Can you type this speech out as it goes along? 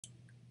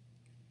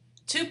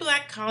Two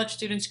black college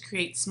students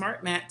create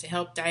SmartMat to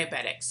help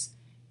diabetics.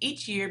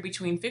 Each year,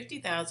 between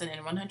 50,000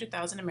 and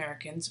 100,000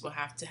 Americans will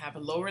have to have a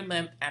lower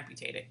limb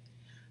amputated.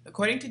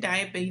 According to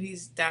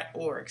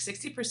diabetes.org,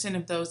 60%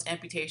 of those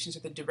amputations are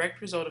the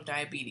direct result of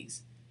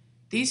diabetes.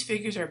 These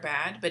figures are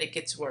bad, but it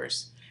gets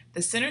worse.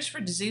 The Centers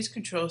for Disease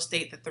Control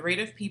state that the rate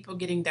of people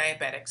getting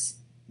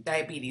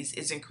diabetes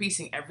is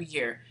increasing every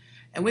year.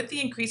 And with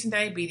the increase in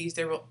diabetes,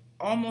 there will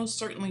almost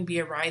certainly be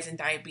a rise in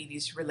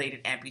diabetes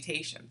related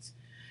amputations.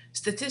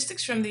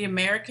 Statistics from the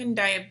American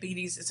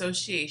Diabetes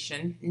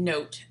Association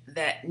note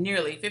that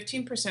nearly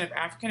 15% of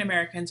African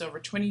Americans over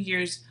 20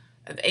 years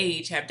of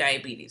age have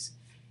diabetes,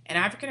 and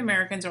African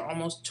Americans are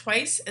almost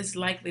twice as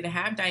likely to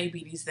have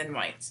diabetes than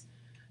whites.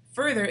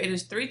 Further, it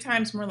is 3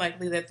 times more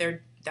likely that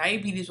their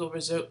diabetes will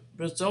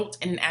result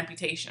in an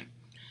amputation.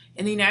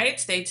 In the United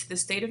States, the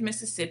state of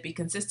Mississippi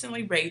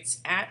consistently rates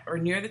at or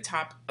near the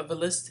top of a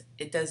list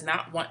it does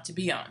not want to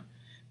be on,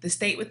 the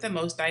state with the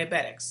most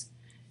diabetics.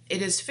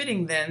 It is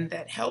fitting, then,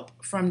 that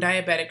help from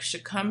diabetics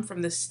should come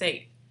from the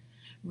state.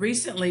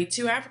 Recently,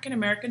 two African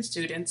American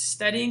students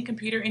studying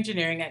computer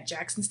engineering at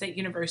Jackson State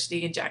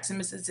University in Jackson,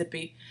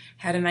 Mississippi,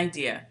 had an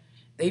idea.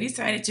 They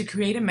decided to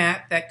create a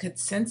mat that could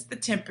sense the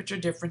temperature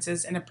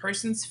differences in a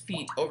person's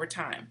feet over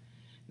time.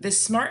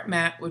 This smart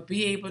mat would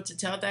be able to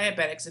tell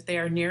diabetics if they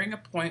are nearing a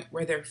point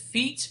where their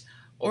feet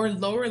or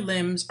lower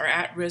limbs are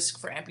at risk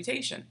for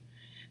amputation.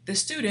 The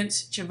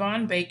students,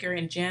 Chavon Baker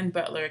and Jan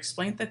Butler,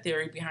 explained the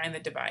theory behind the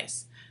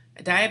device.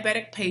 A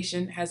diabetic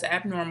patient has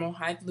abnormal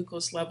high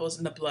glucose levels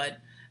in the blood,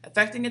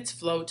 affecting its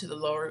flow to the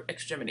lower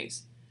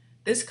extremities.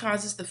 This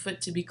causes the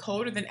foot to be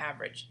colder than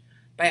average.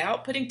 By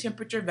outputting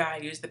temperature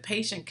values, the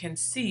patient can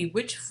see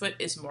which foot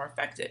is more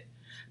affected.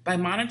 By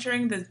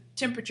monitoring the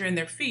temperature in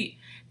their feet,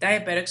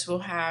 diabetics will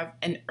have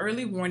an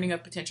early warning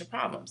of potential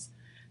problems.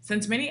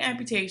 Since many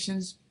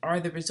amputations are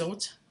the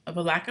result of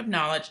a lack of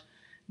knowledge,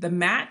 the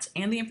mat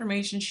and the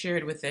information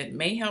shared with it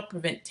may help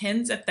prevent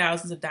tens of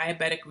thousands of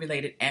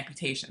diabetic-related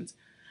amputations.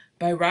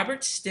 By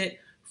Robert Stitt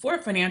for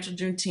Financial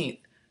Juneteenth.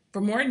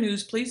 For more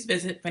news, please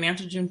visit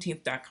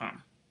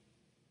financialjuneteenth.com.